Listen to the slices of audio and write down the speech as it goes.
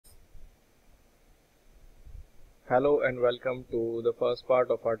Hello and welcome to the first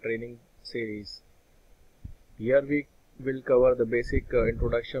part of our training series. Here we will cover the basic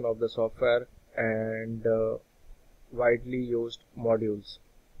introduction of the software and widely used modules.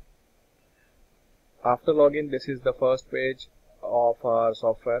 After login, this is the first page of our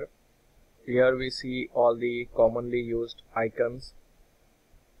software. Here we see all the commonly used icons.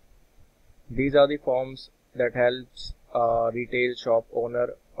 These are the forms that helps a retail shop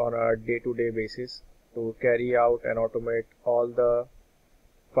owner on a day-to-day basis to carry out and automate all the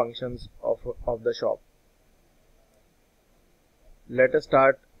functions of the shop. Let us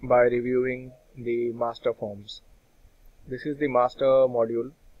start by reviewing the master forms. This is the master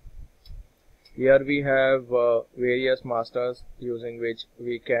module. Here we have various masters using which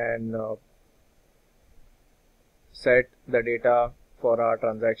we can set the data for our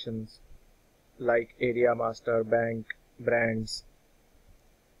transactions like area master, bank, brands.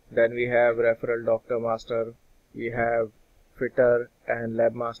 Then we have referral doctor master, we have fitter and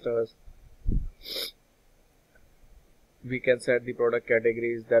lab masters. We can set the product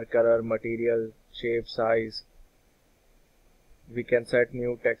categories, their color, material, shape, size. We can set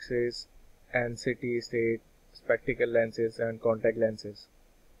new taxes and city, state, spectacle lenses and contact lenses.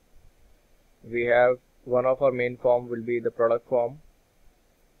 We have one of our main form will be the product form.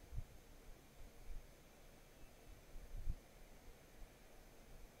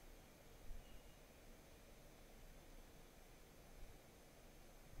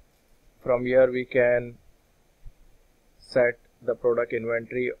 From here we can set the product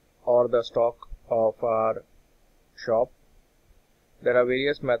inventory or the stock of our shop. There are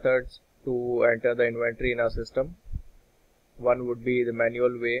various methods to enter the inventory in our system. One would be the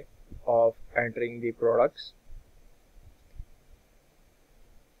manual way of entering the products.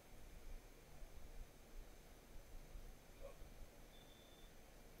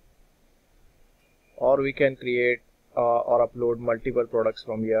 Or we can create or upload multiple products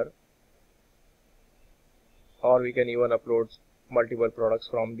from here. Or we can even upload multiple products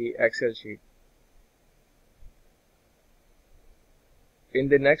from the Excel sheet. In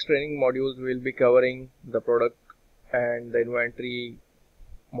the next training modules, we will be covering the product and the inventory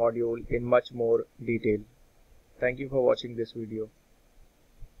module in much more detail. Thank you for watching this video.